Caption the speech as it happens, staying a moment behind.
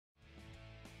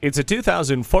It's a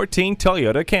 2014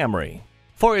 Toyota Camry.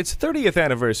 For its 30th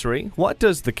anniversary, what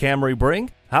does the Camry bring?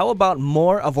 How about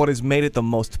more of what has made it the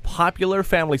most popular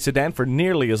family sedan for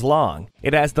nearly as long?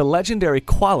 It has the legendary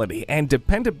quality and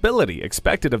dependability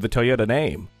expected of the Toyota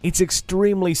name. It's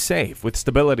extremely safe with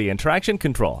stability and traction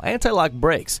control, anti-lock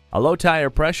brakes, a low tire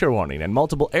pressure warning, and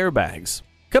multiple airbags.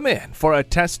 Come in for a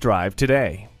test drive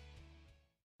today.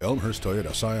 Elmhurst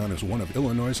Toyota Scion is one of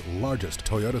Illinois' largest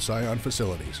Toyota Scion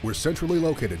facilities. We're centrally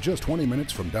located just 20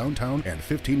 minutes from downtown and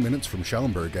 15 minutes from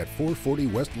Schaumburg at 440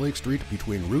 West Lake Street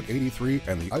between Route 83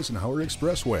 and the Eisenhower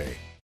Expressway.